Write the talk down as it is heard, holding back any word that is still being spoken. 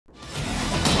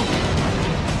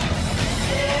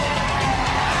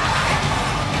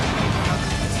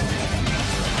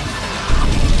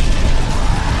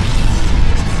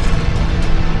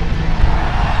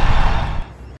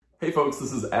Hey folks,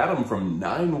 this is Adam from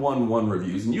 911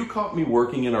 Reviews, and you caught me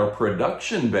working in our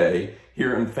production bay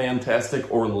here in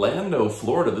fantastic Orlando,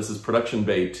 Florida. This is production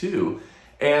bay 2.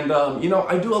 And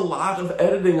I do a lot of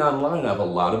editing online. I have a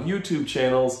lot of YouTube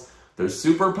channels. They're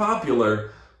super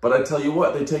popular, but I tell you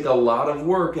what, they take a lot of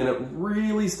work, and it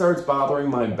really starts bothering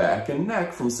my back and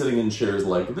neck from sitting in chairs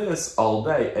like this all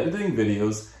day, editing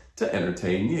videos to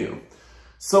entertain you.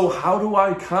 So how do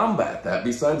I combat that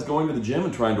besides going to the gym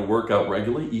and trying to work out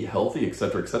regularly, eat healthy,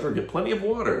 etc., get plenty of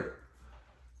water?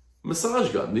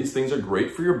 Massage gun. These things are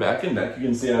great for your back and neck. You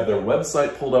can see I have their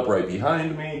website pulled up right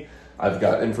behind me. I've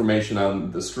got information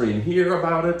on the screen here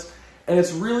about it. And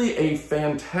it's really a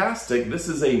fantastic, this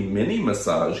is a mini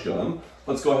massage gun.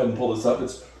 Let's go ahead and pull this up.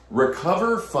 It's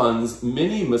Recoverfun's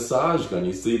mini massage gun.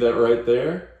 You see that right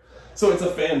there? So it's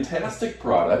a fantastic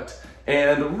product.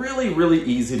 And really, really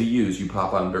easy to use. You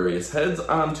pop on various heads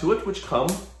onto it, which come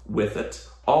with it,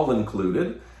 all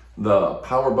included. The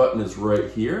power button is right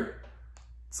here.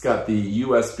 It's got the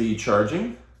USB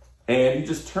charging, and you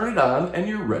just turn it on and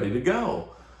you're ready to go.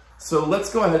 So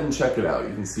let's go ahead and check it out.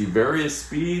 You can see various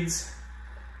speeds,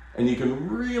 and you can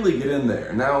really get in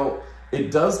there. Now, it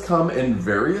does come in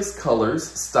various colors,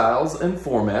 styles, and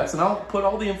formats, and I'll put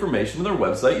all the information on their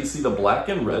website. You see the black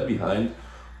and red behind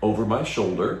over my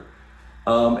shoulder.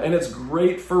 And it's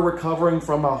great for recovering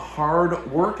from a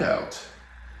hard workout.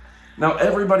 Now,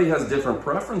 everybody has different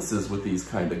preferences with these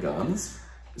kind of guns,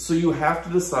 so you have to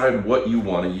decide what you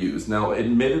want to use. Now,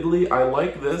 admittedly, I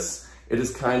like this. It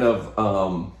is kind of,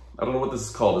 I don't know what this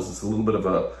is called. This is a little bit of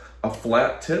a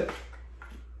flat tip.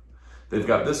 They've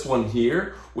got this one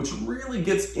here, which really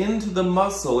gets into the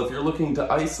muscle if you're looking to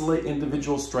isolate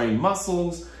individual strained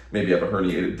muscles. Maybe you have a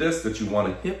herniated disc that you want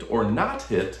to hit or not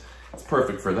hit. It's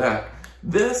perfect for that.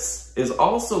 This is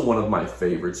also one of my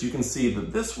favorites. You can see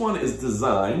that this one is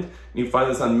designed, and you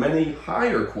find this on many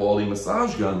higher quality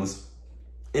massage guns.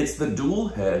 It's the dual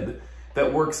head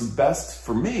that works best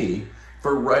for me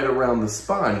for right around the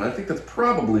spine, and I think that's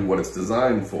probably what it's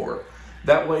designed for.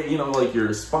 That way, like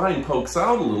your spine pokes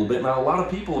out a little bit. Now, a lot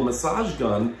of people, a massage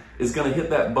gun is gonna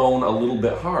hit that bone a little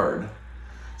bit hard.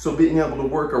 So being able to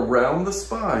work around the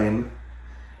spine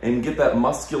and get that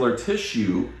muscular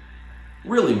tissue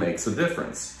really makes a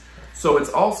difference. So it's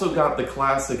also got the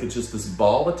classic, it's just this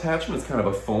ball attachment. It's kind of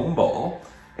a foam ball.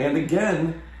 And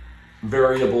again,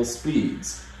 variable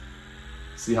speeds.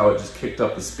 See how it just kicked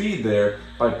up the speed there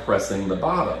by pressing the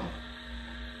bottom.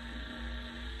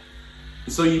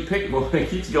 So you pick, well,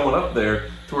 it keeps going up there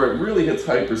to where it really hits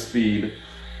hyperspeed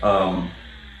and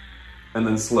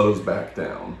then slows back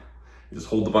down. You just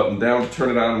hold the button down to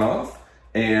turn it on and off.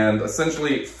 And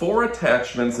essentially 4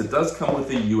 attachments. It does come with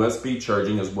the USB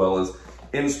charging as well as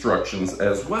instructions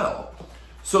as well.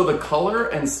 So the color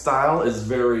and style is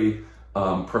very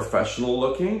professional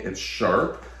looking. It's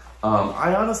sharp.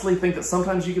 I honestly think that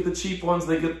sometimes you get the cheap ones,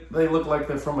 they look like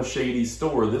they're from a shady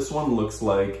store. This one looks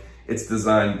like it's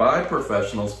designed by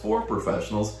professionals for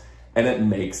professionals, and it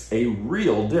makes a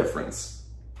real difference.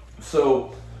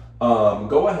 So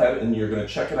go ahead and you're gonna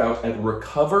check it out at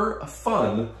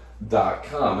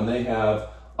Recoverfun.com, and they have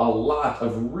a lot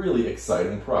of really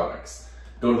exciting products.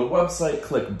 Go to the website,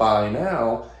 click buy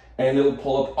now, and it'll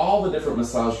pull up all the different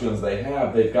massage guns they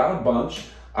have. They've got a bunch.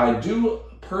 I do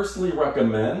personally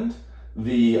recommend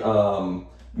the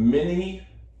mini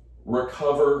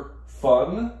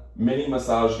Recoverfun mini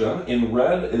massage gun. In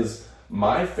red is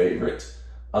my favorite.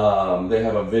 They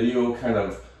have a video, kind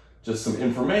of just some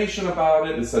information about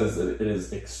it. It says that it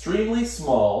is extremely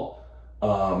small,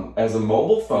 as a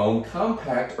mobile phone,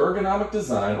 compact, ergonomic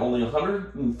design, only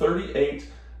 138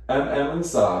 mm in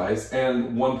size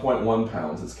and 1.1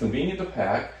 pounds. It's convenient to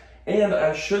pack, and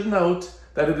I should note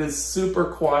that it is super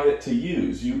quiet to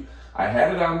use. I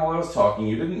had it on while I was talking,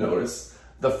 you didn't notice.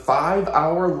 The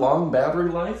 5-hour long battery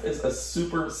life is a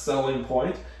super selling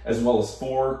point, as well as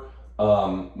 4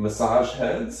 massage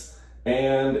heads,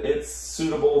 and it's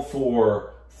suitable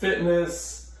for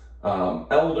fitness,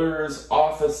 elders,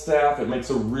 office staff. It makes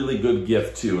a really good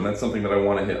gift too, and that's something that I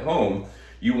want to hit home.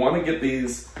 You want to get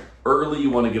these early, you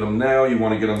want to get them now, you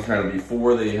want to get them kind of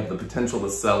before they have the potential to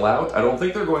sell out. I don't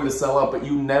think they're going to sell out, but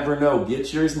you never know.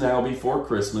 Get yours now before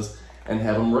Christmas and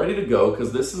have them ready to go,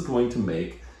 because this is going to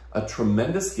make a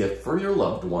tremendous gift for your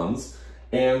loved ones,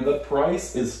 and the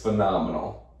price is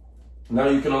phenomenal. Now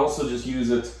you can also just use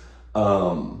it,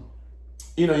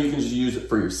 you can just use it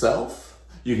for yourself.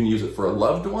 You can use it for a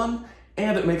loved one,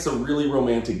 and it makes a really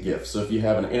romantic gift. So if you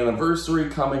have an anniversary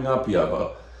coming up, you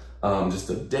have just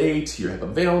a date, you have a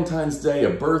Valentine's Day, a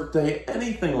birthday,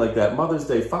 anything like that, Mother's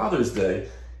Day, Father's Day,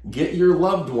 get your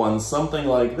loved one something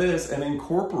like this and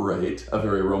incorporate a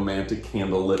very romantic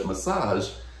candlelit massage,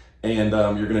 and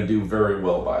you're gonna do very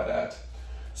well by that.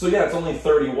 So yeah, it's only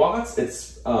 30 watts.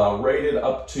 It's rated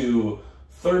up to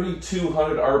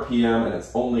 3,200 RPM, and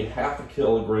it's only half a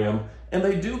kilogram. And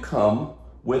they do come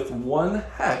with one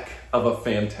heck of a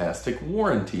fantastic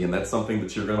warranty, and that's something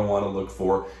that you're gonna wanna look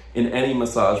for in any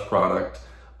massage product.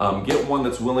 Get one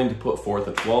that's willing to put forth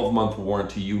a 12-month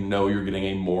warranty. You know you're getting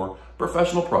a more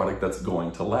professional product that's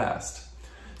going to last.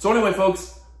 So anyway,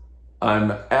 folks,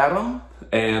 I'm Adam,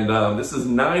 and this is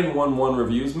 911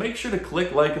 Reviews. Make sure to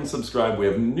click like and subscribe. We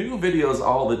have new videos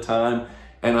all the time,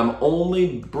 and I'm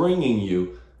only bringing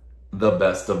you the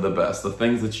best of the best, the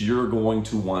things that you're going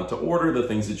to want to order, the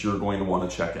things that you're going to want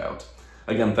to check out.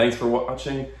 Again, thanks for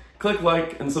watching. Click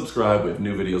like and subscribe. We have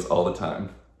new videos all the time.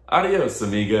 Adios,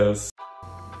 amigos.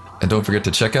 And don't forget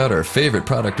to check out our favorite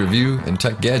product review and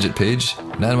tech gadget page,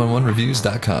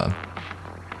 911reviews.com.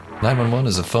 911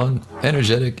 is a fun,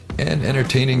 energetic, and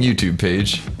entertaining YouTube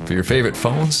page for your favorite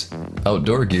phones,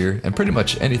 outdoor gear, and pretty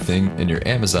much anything in your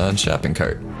Amazon shopping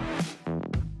cart.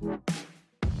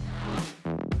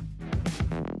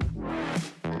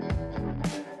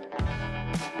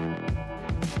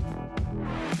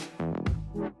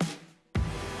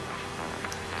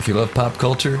 If you love pop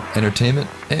culture, entertainment,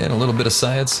 and a little bit of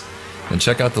science, then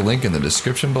check out the link in the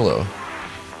description below.